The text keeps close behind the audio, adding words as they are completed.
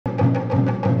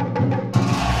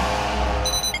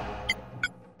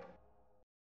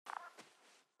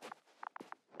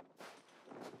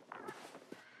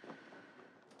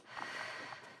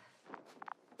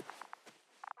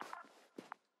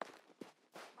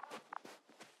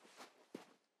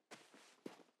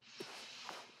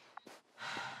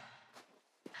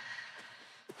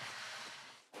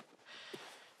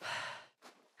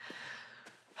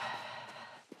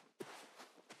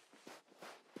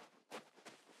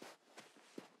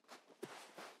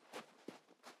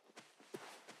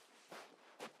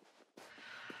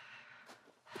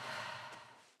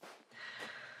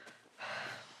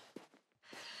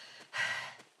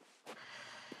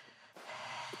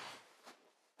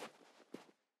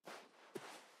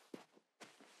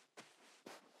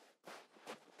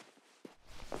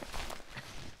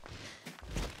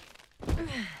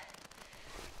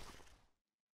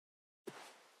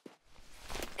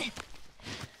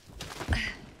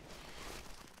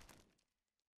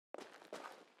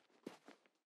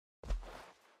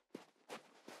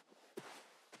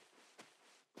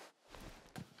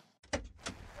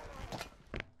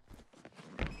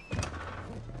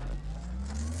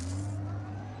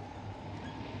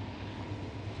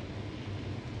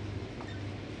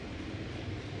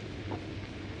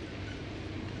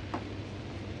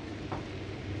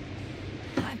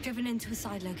Driven into a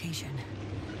side location.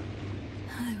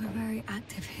 They were very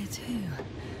active here too.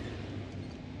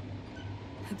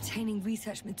 Obtaining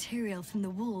research material from the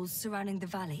walls surrounding the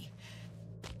valley.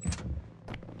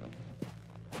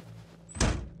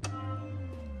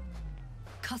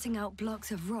 Cutting out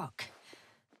blocks of rock.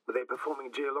 Were they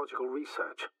performing geological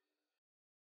research?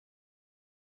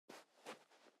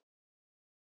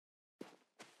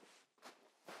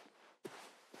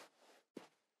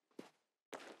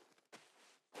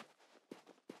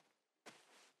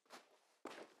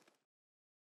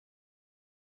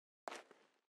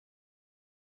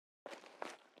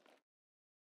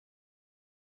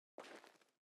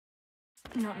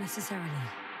 Not necessarily.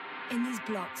 In these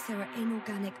blocks, there are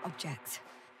inorganic objects.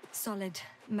 Solid,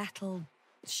 metal,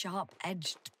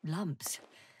 sharp-edged lumps.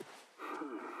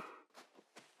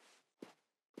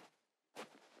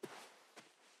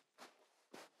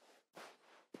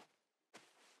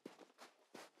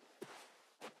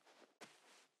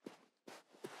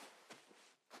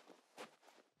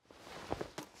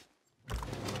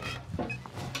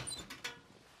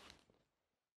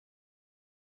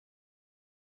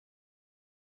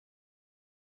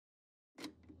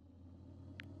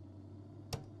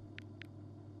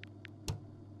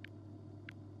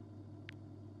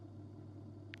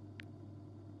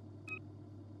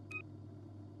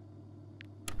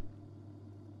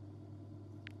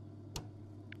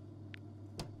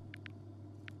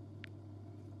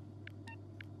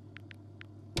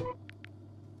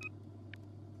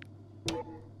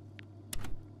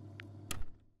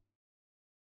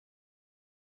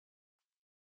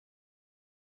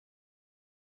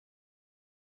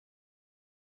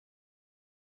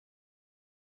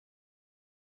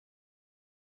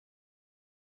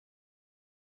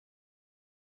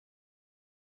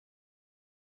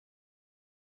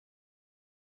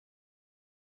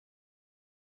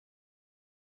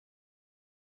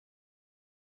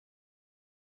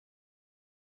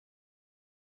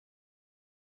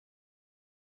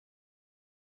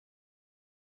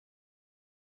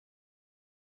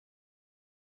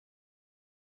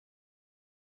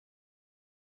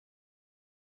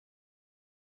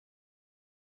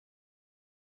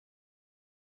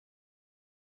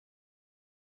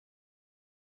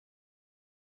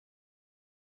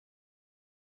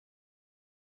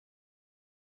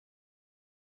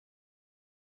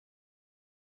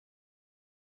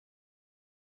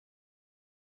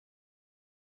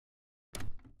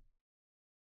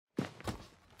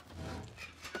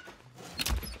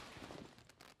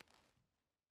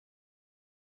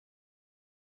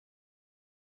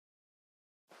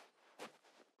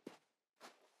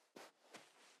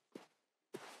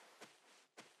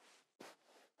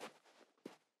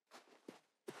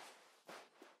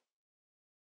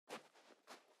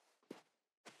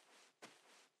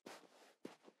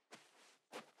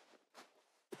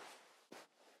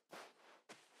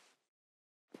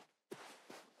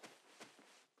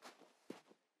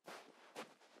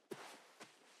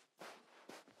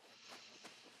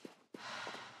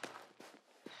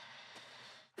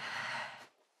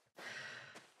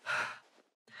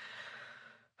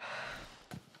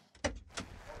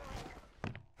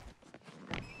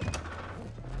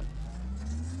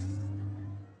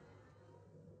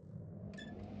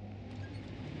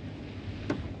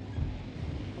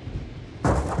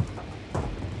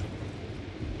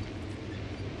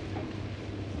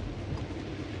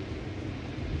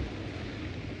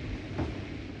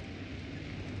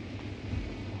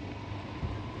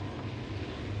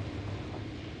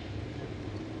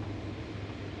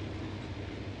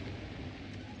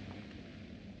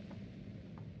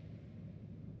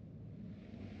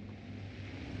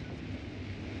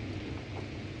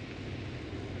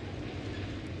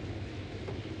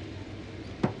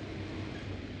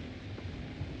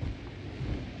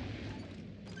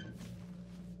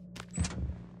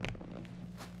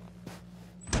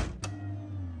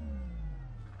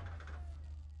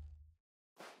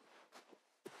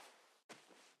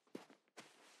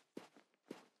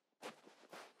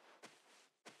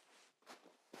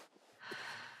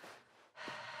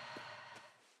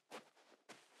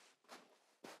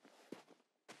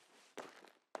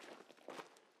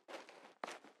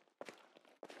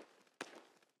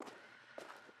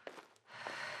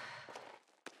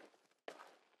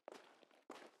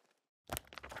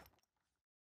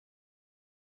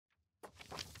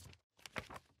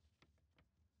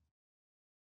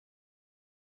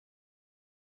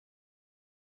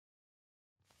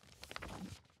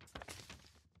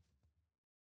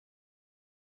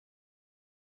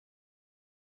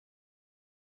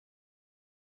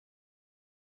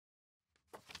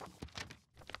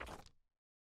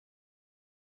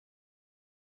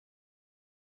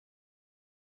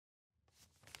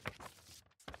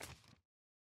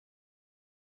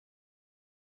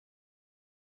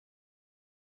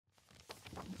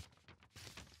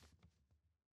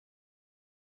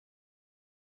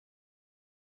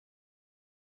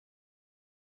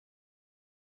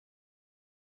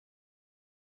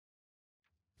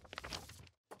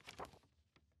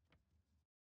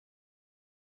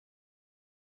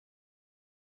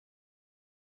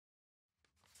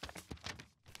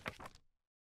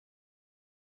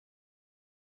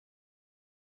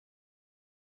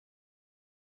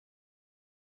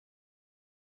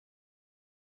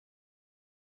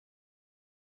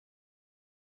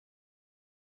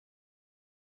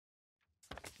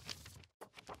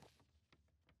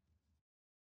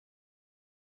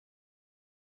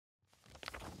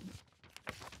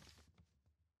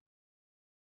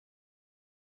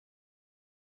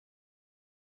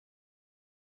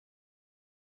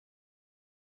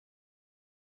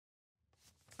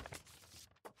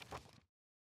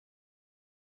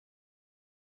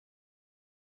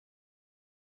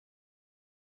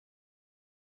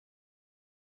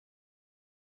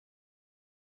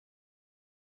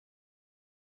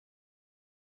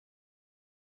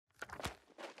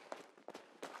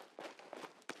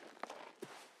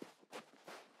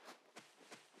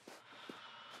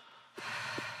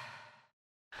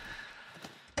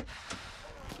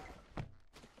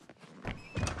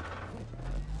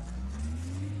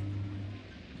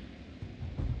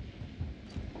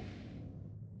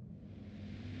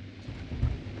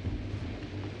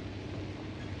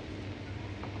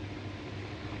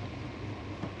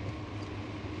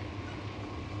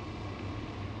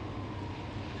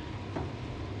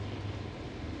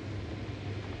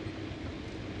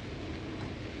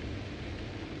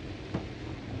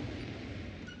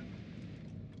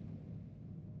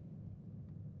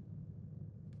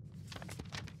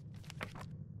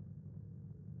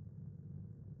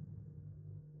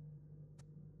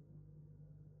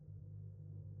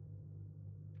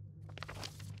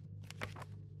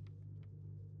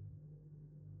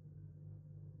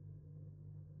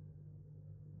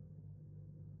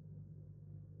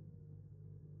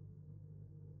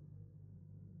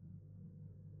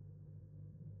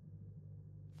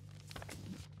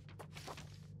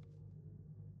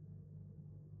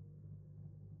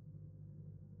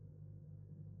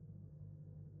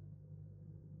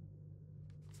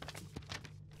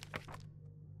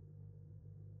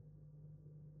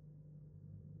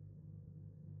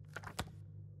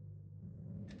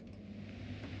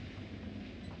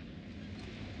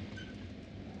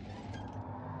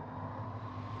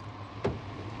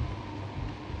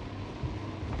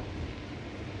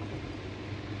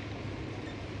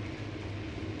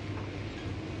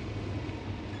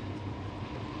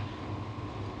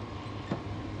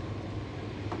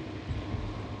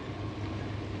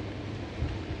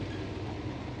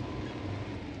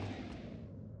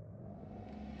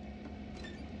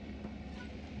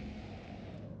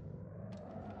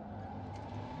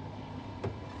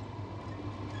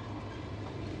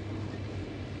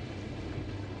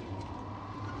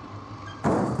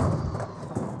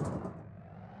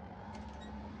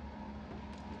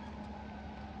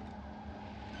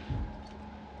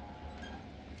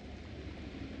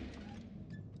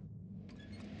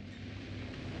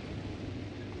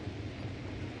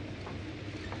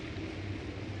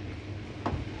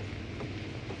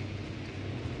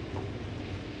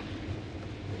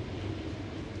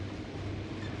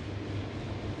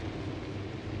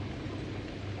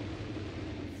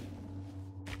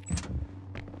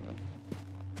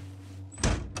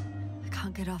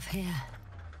 get off here.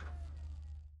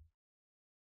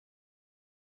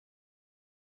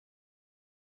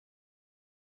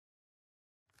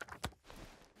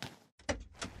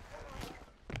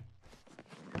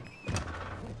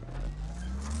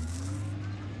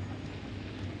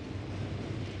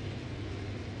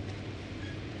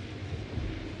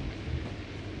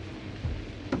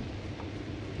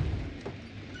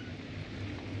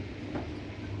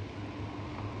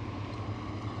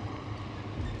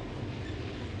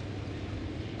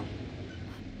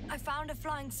 I found a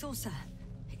flying saucer.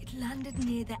 It landed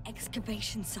near the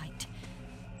excavation site.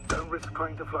 Don't risk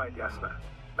trying to fly it, Yasna.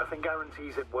 Nothing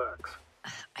guarantees it works.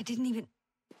 I didn't even...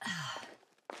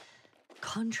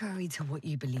 Contrary to what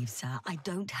you believe, sir, I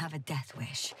don't have a death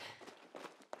wish.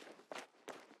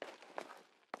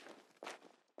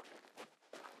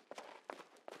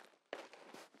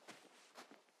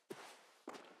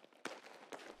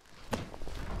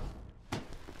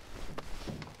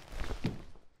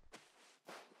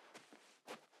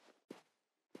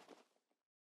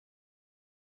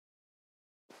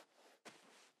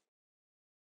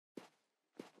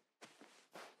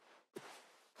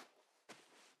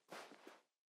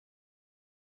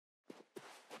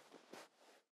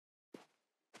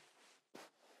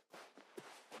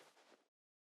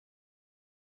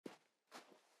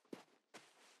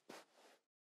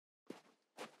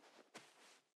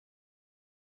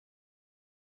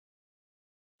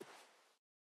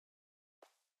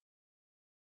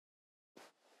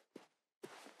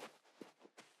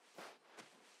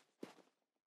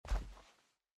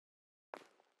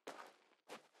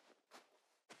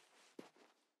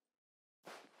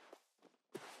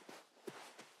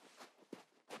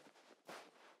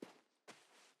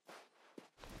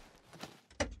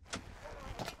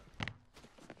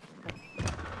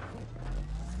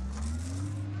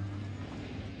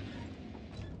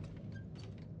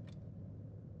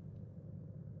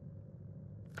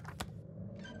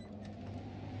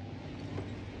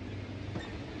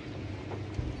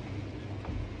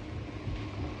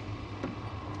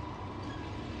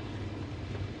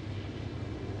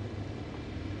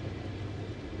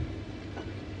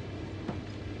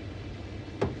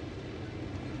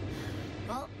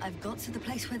 Well, I've got to the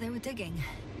place where they were digging.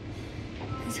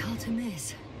 It's hard to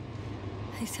miss.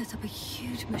 They set up a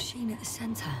huge machine at the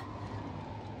center.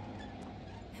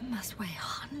 It must weigh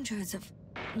hundreds of...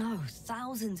 no,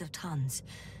 thousands of tons.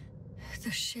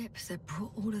 The ship that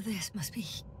brought all of this must be...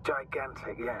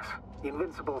 Gigantic, yes. The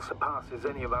Invincible surpasses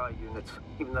any of our units,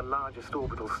 even the largest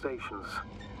orbital stations.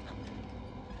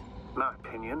 In my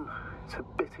opinion, it's a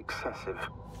bit excessive.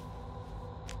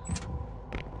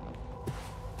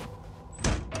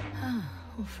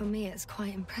 Well, for me, it's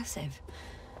quite impressive.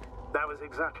 That was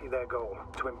exactly their goal,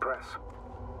 to impress.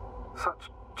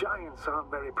 Such giants aren't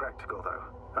very practical, though.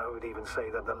 I would even say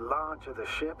that the larger the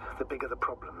ship, the bigger the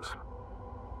problems.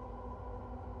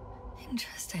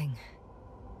 Interesting.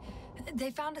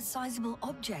 They found a sizable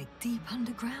object deep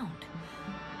underground.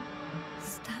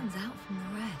 Stands out from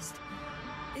the rest.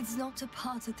 It's not a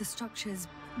part of the structures,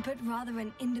 but rather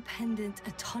an independent,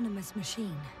 autonomous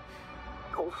machine.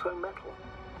 Also metal?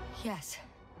 Yes.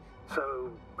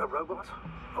 So, a robot?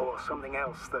 Or something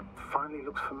else that finally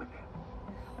looks familiar?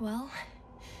 Well,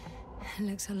 it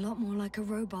looks a lot more like a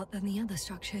robot than the other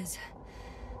structures.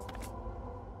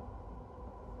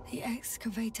 The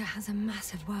excavator has a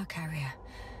massive work area.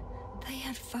 They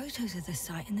had photos of the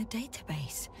site in the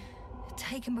database,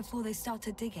 taken before they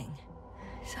started digging.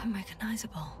 It's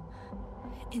unrecognizable.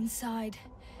 Inside,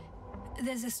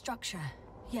 there's a structure.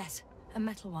 Yes, a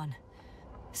metal one.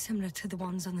 Similar to the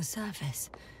ones on the surface.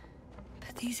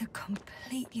 But these are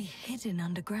completely hidden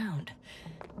underground.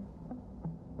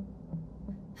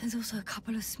 There's also a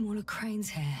couple of smaller cranes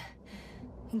here.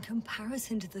 In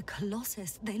comparison to the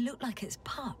Colossus, they look like it's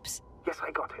pups. Yes,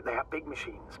 I got it. They are big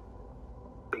machines.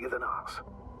 Bigger than ours.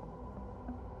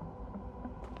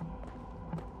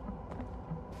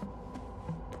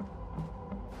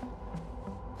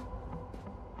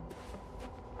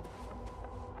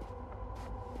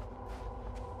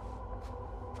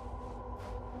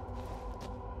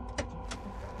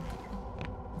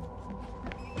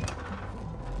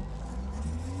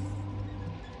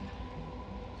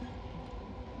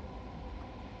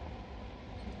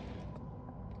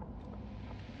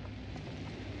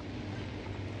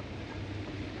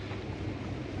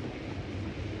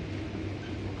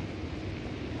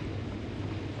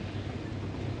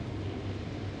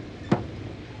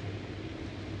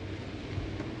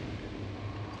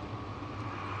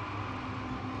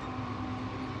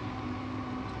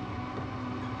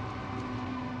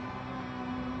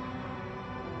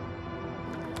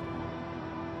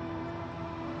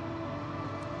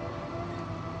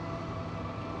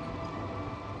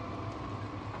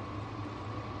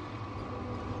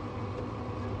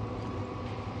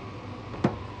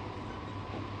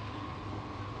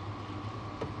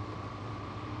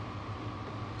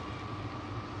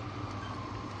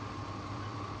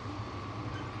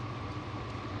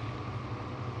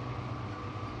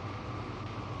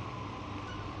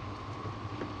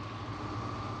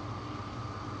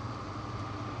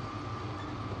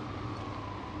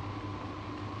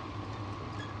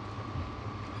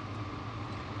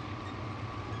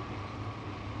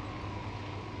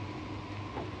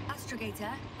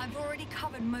 Astrogator, I've already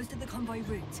covered most of the convoy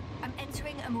route. I'm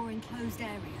entering a more enclosed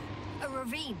area. A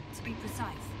ravine, to be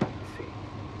precise. I see.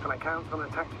 Can I count on a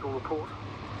tactical report?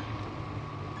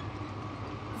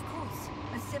 Of course.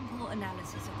 A simple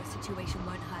analysis of the situation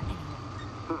won't hurt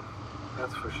anyone.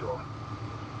 That's for sure.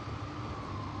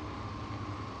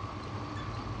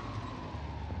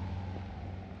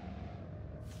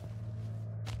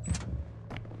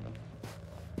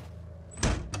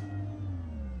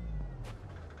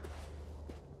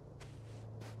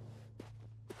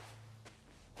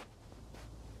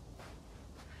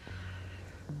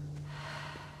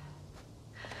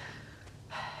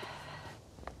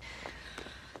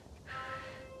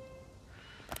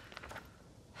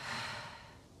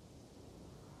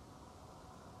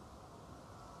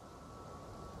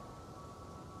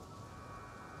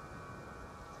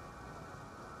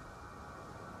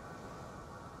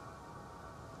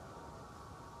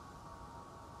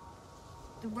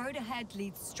 The road ahead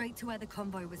leads straight to where the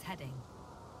convoy was heading.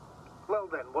 Well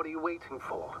then, what are you waiting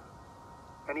for?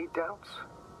 Any doubts?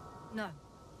 No,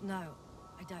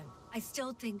 I don't. I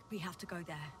still think we have to go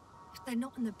there. If they're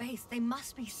not in the base, they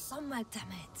must be somewhere,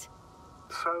 damn it.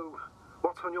 So,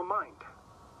 what's on your mind?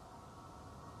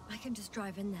 I can just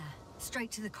drive in there,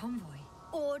 straight to the convoy.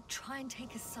 Or try and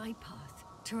take a side path,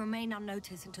 to remain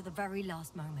unnoticed until the very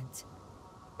last moment.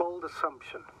 Bold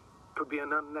assumption. Could be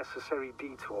an unnecessary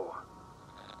detour.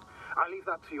 I leave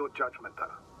that to your judgment,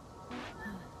 though.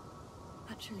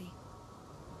 Actually,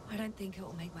 I don't think it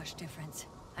will make much difference.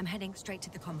 I'm heading straight to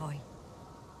the convoy.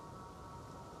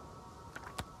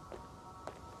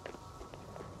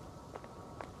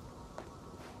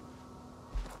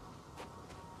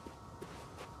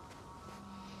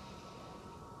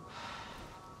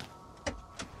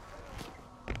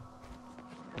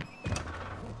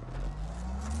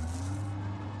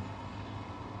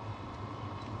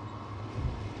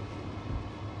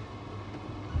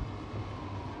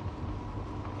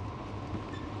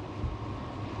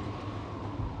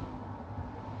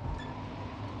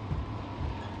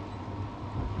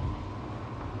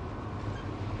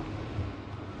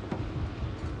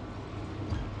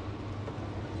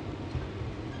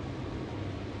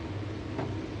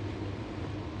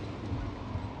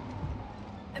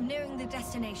 I'm nearing the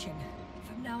destination.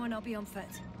 From now on, I'll be on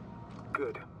foot.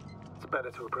 Good. It's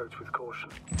better to approach with caution.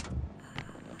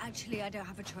 Actually, I don't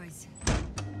have a choice.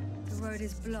 The road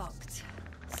is blocked.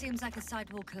 Seems like a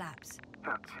sidewall collapse.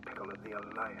 How typical of the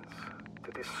Alliance.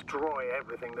 To destroy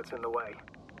everything that's in the way.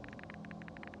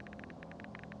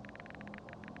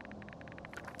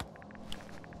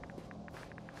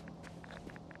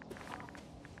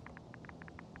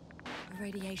 The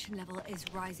radiation level is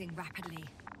rising rapidly.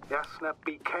 Yasna,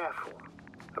 be careful.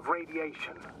 Of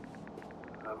radiation.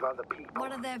 Of other people.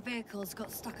 One of their vehicles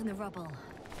got stuck in the rubble.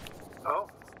 Oh?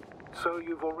 So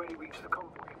you've already reached the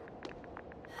convoy?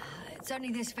 It's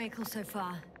only this vehicle so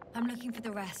far. I'm looking for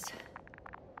the rest.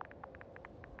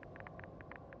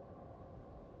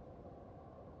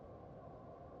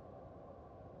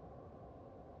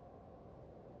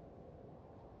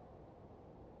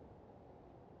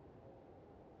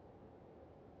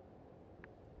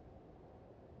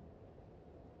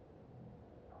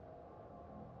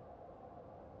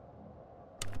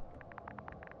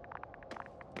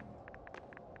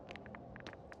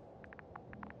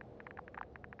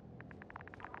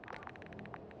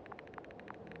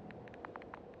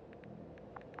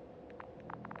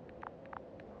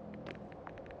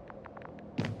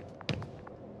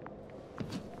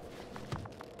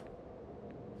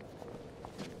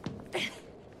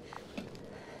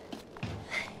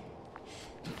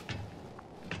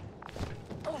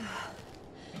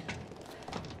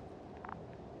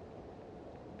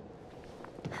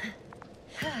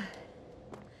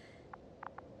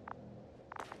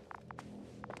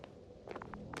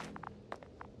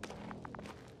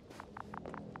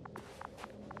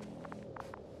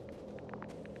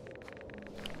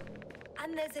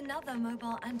 And there's another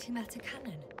mobile antimatter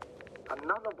cannon.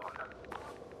 Another one?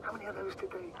 How many of those did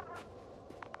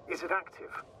they... Is it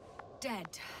active?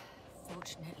 Dead,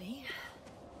 fortunately.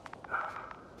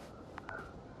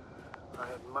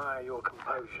 I admire your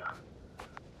composure.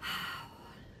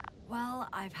 Well,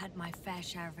 I've had my fair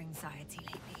share of anxiety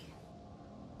lately.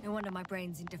 No wonder my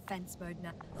brain's in defense mode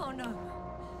now. Oh no!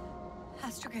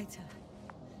 Astrogator.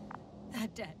 They're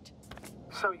dead.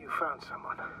 So you found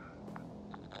someone.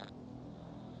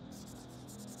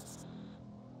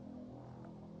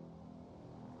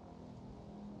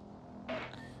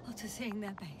 After seeing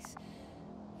their base,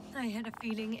 I had a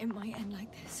feeling it might end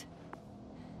like this.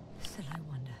 Still, I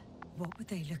wonder, what were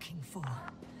they looking for?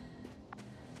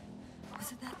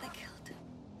 Was it that they killed him?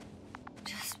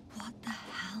 Just What the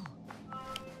hell?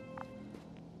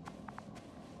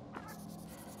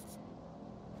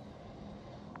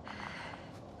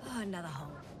 Oh, another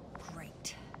hole.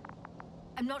 Great.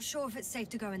 I'm not sure if it's safe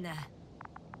to go in there.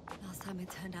 Last time it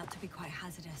turned out to be quite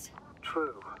hazardous.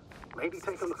 True. Maybe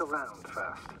take a look around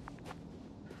first.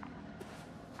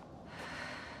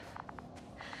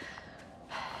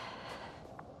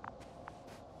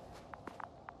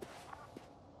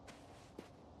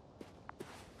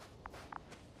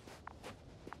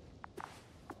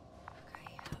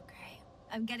 Okay.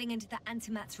 I'm getting into the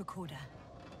antimat's recorder.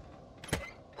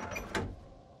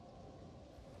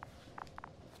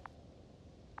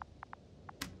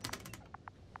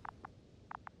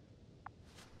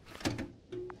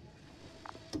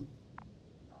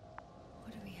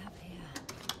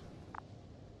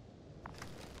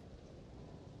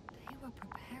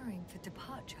 For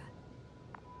departure.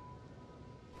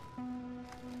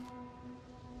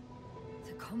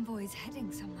 The convoy is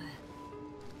heading somewhere.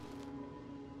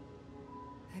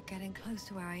 They're getting close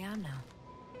to where I am now.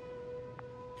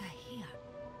 They're here,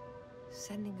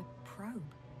 sending a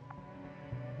probe.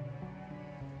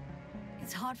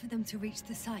 It's hard for them to reach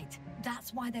the site.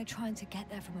 That's why they're trying to get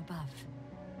there from above.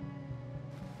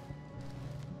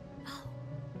 Oh,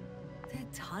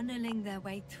 they're tunneling their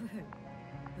way through.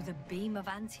 With a beam of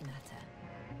antimatter.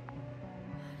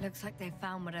 Looks like they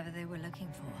found whatever they were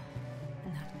looking for.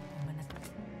 In that ominous...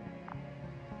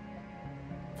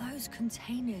 Those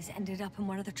containers ended up in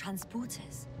one of the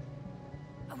transporters.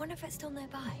 I wonder if it's still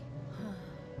nearby.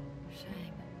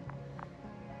 Shame.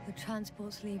 The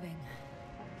transport's leaving.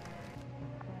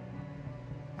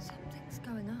 Something's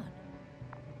going on.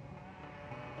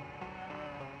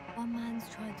 One man's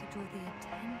trying to draw the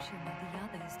attention of the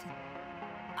others to...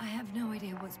 I have no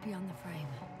idea what's beyond the frame.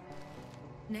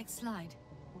 Next slide.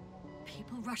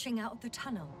 People rushing out of the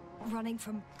tunnel, running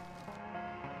from...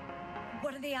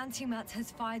 One of the antimats has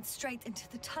fired straight into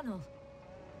the tunnel.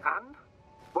 And?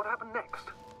 What happened next?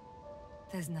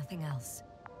 There's nothing else.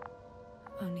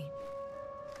 Only...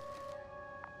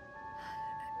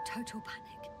 total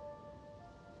panic.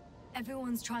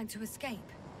 Everyone's trying to escape.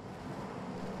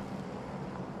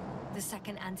 The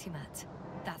second antimat,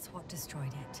 that's what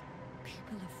destroyed it.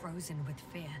 People are frozen with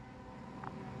fear.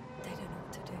 They don't know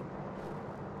what to do.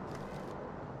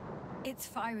 It's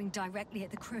firing directly at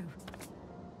the crew.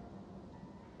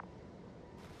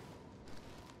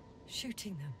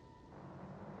 Shooting them.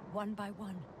 One by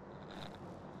one.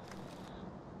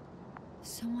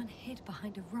 Someone hid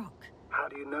behind a rock. How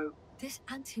do you know? This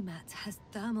antimat has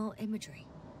thermal imagery.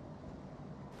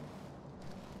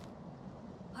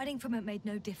 Hiding from it made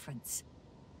no difference.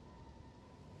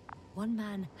 One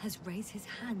man has raised his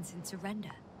hands in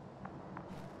surrender.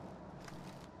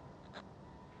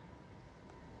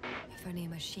 If only a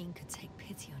machine could take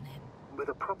pity on him. With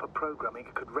a proper programming,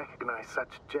 it could recognize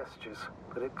such gestures,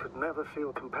 but it could never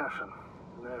feel compassion.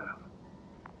 No.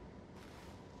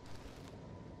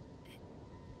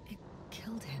 It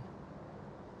killed him.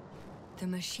 The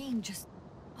machine just...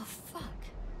 Oh, fuck.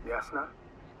 Yasna?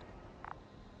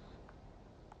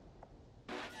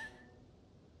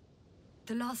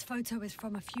 The last photo is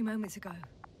from a few moments ago.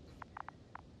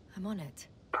 I'm on it.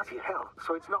 Bloody hell,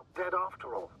 so it's not dead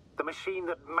after all. The machine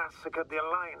that massacred the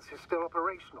Alliance is still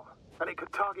operational, and it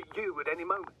could target you at any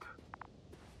moment.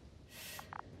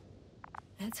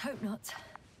 Let's hope not.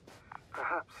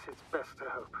 Perhaps it's best to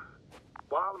hope.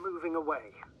 While moving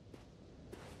away.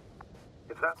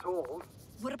 If that's all...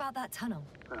 What about that tunnel?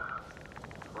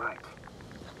 Right.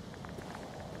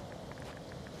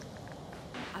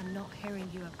 I'm not hearing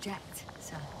you object,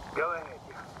 sir. Go ahead,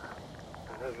 Yasna.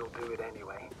 I know you'll do it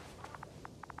anyway.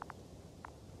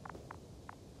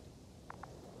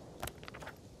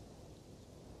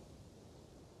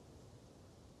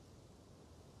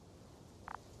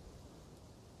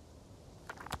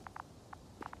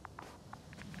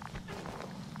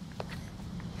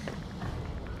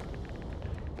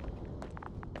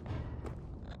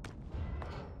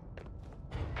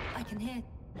 I can hear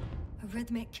a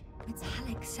rhythmic,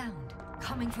 metallic sound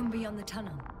coming from beyond the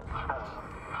tunnel.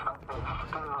 Something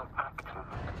still active.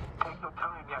 Take your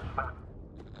time, Yasna.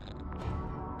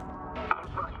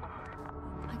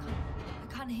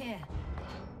 I can't hear.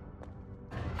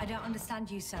 I don't understand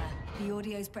you, sir. The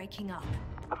audio's breaking up.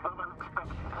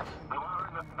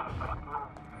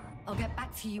 I'll get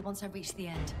back to you once I reach the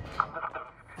end.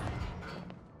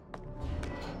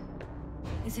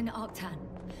 It's an Arctan.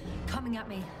 Coming at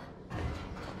me.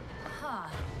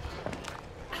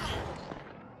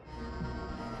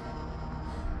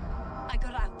 I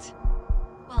got out.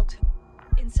 Well,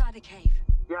 inside a cave.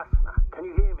 Yasna, can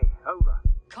you hear me? Over.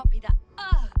 Copy that.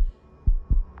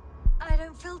 I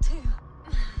don't filter.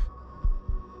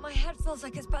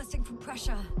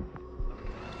 pressure.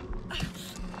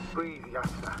 Breathe,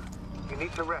 Yasna. You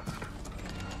need to rest.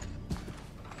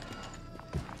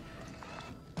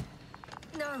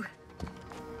 No.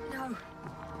 No.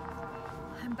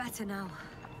 I'm better now.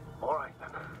 All right,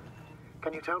 then.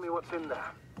 Can you tell me what's in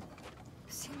there?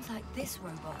 Seems like this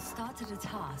robot started a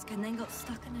task and then got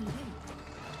stuck in a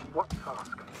loop. What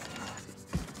task?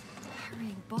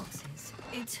 Carrying boxes.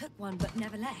 It took one but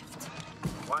never left.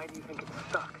 Why do you think it's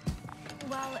stuck?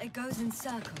 Well, it goes in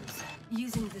circles,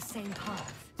 using the same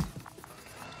path.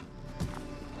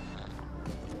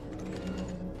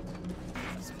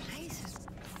 This place is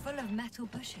full of metal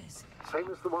bushes. Same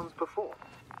as the ones before.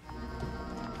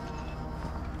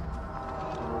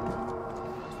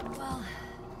 Well,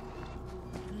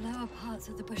 the lower parts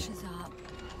of the bushes are,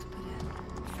 to put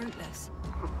it, fruitless.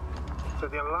 So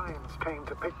the Alliance came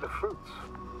to pick the fruits.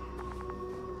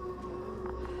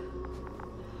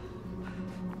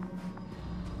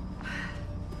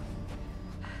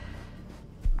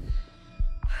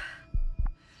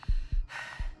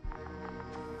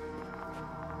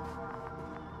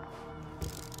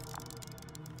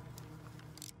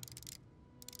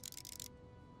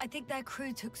 I think their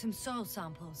crew took some soil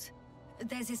samples.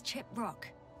 There's this chipped rock,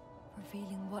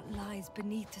 revealing what lies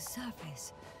beneath the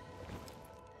surface.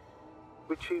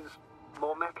 Which is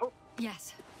more metal?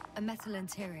 Yes, a metal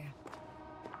interior.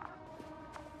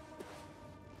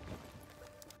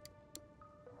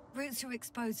 Roots are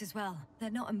exposed as well. They're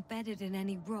not embedded in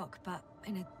any rock, but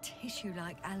in a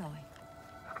tissue-like alloy.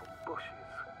 Metal bushes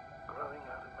growing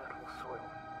out of metal soil.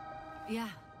 Yeah,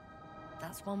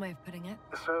 that's one way of putting it.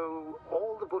 So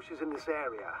all the bushes in this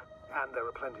area, and there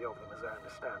are plenty of them as I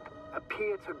understand,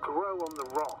 appear to grow on the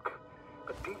rock,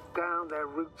 but deep down their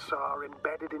roots are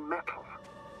embedded in metal.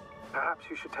 Perhaps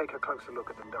you should take a closer look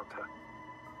at them, Doctor.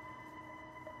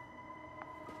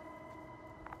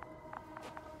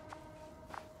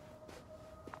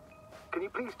 Can you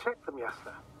please check them,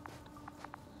 Yasna?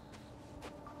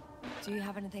 Do you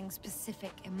have anything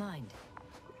specific in mind?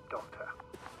 Doctor,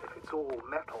 if it's all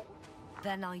metal...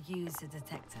 Then I'll use a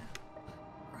detector.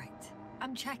 Right.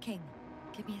 I'm checking.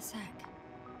 Give me a sec.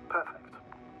 Perfect.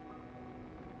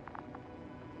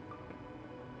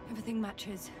 Everything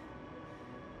matches.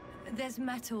 There's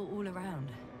metal all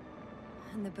around.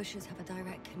 And the bushes have a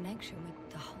direct connection with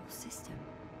the whole system.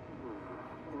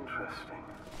 Interesting.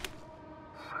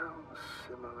 Sounds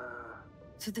similar...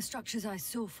 To the structures I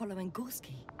saw following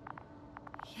Gorski.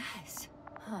 Yes.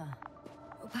 Huh.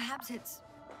 Or perhaps it's...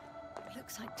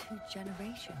 looks like two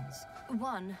generations.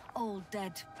 One, old,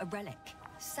 dead, a relic.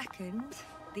 Second,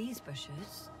 these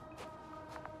bushes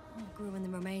grew in the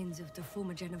remains of the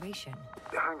former generation.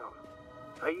 Hang on.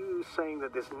 Are you saying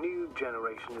that this new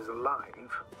generation is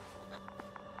alive?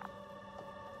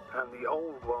 And the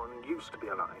old one used to be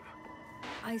alive?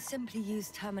 I simply use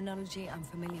terminology I'm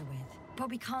familiar with. But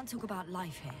we can't talk about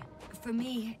life here. For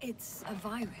me, it's a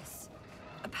virus.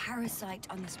 A parasite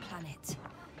on this planet.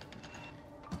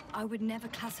 I would never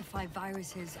classify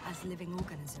viruses as living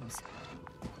organisms.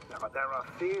 Yeah, but there are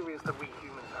theories that we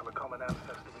humans have a common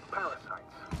ancestor with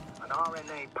parasites. An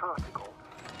RNA particle.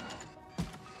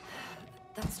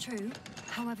 That's true.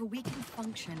 However, we can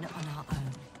function on our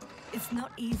own. It's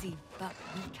not easy, but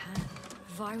we can.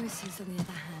 Viruses, on the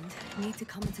other hand, need to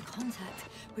come into contact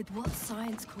with what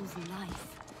science calls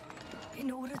life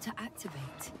in order to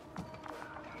activate. Yeah,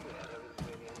 there isn't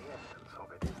really any evidence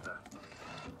of it, is there?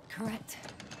 Correct.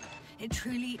 It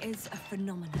truly is a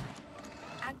phenomenon.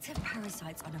 Active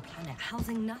parasites on a planet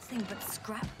housing nothing but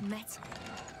scrap metal.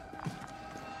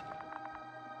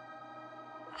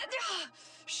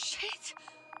 Shit!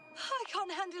 I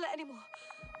can't handle it anymore.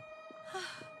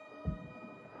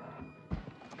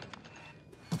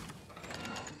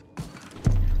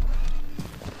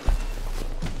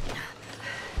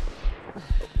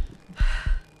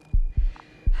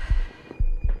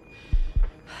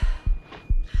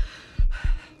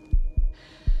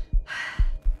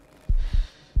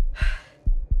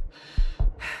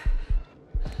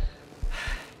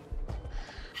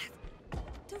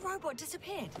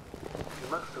 Disappeared. You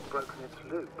must have broken its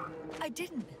loop. I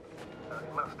didn't.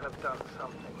 You must have done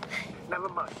something. Never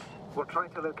mind. We'll try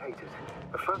to locate it.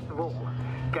 But first of all,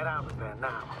 get out of there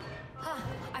now. Ah,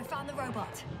 I found the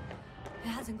robot. It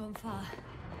hasn't gone far.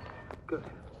 Good.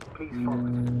 Please follow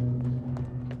it.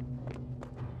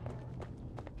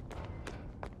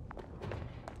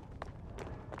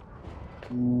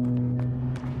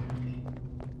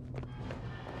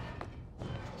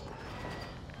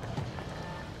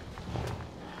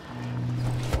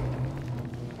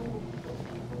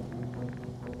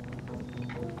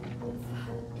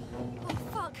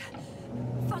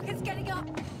 Fuck, it's getting up.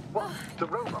 What? The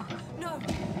robot? No,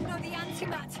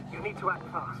 You need to act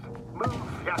fast. Move,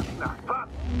 Yasna, but...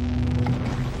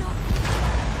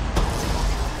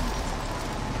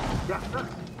 Yasna?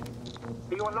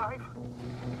 Are you alive?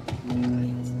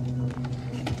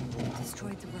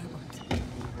 Destroyed the robot.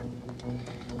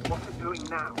 What's it doing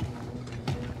now?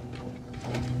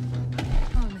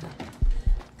 Oh no.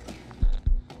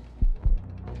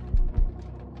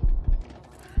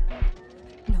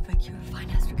 Novik, you're a fine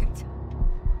astrogate.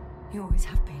 You always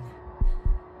have been.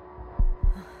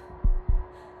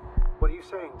 What are you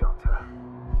saying, Doctor?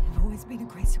 You've always been a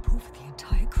great support for the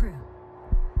entire crew.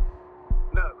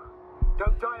 No.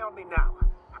 Don't die on me now.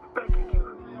 I'm begging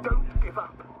you. Don't give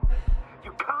up.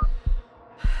 You can't.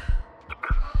 You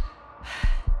can't.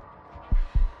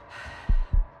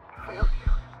 I failed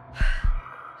you.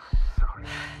 Sorry.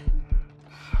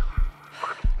 So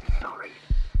fucking sorry.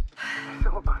 It's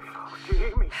all my fault. Do you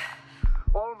hear me?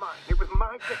 All mine. It was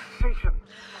my decision.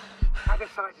 I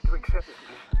decided to accept this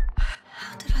mission.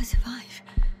 How did I survive?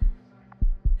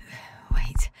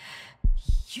 Wait.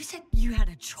 You said you had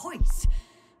a choice.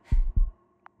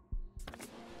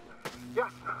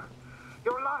 Yasna,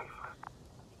 you're alive.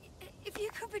 If you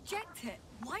could reject it,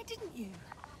 why didn't you?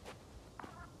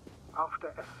 After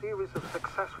a series of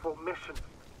successful missions,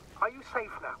 are you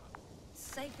safe now?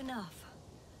 Safe enough.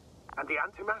 And the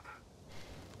antimat?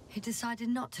 He decided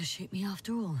not to shoot me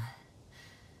after all.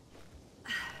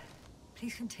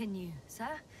 Please continue,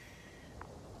 sir.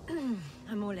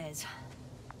 I'm all ears.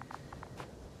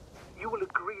 You will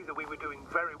agree that we were doing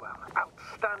very well.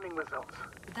 Outstanding results.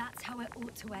 That's how it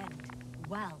ought to end.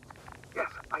 Well.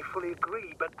 Yes, I fully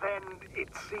agree, but then it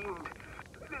seemed...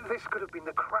 This could have been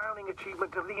the crowning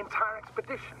achievement of the entire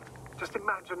expedition. Just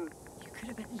imagine... You could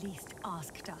have at least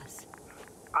asked us.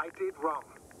 I did wrong.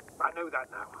 I know that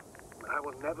now. I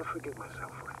will never forgive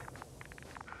myself for it.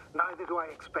 Neither do I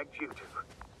expect you to.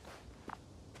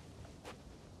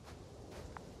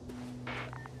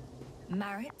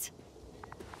 Marit?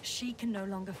 She can no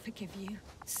longer forgive you.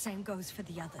 Same goes for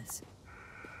the others.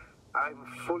 I'm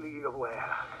fully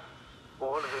aware.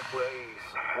 All of it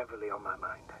weighs heavily on my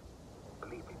mind.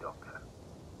 Believe me, Doctor.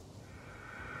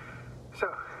 So,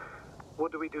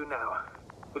 what do we do now?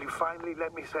 Will you finally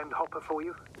let me send Hopper for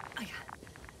you? I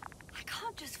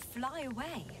can't just fly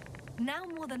away. Now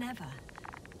more than ever.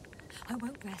 I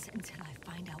won't rest until I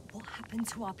find out what happened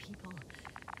to our people.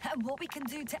 And what we can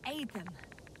do to aid them.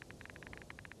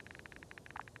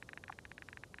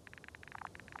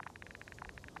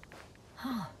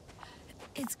 Huh.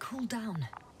 It's cooled down.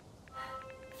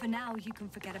 For now, you can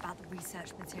forget about the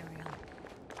research material.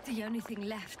 The only thing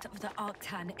left of the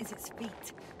Arctan is its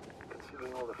feet.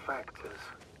 Considering all the factors,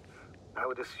 I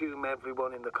would assume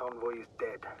everyone in the convoy is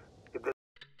dead.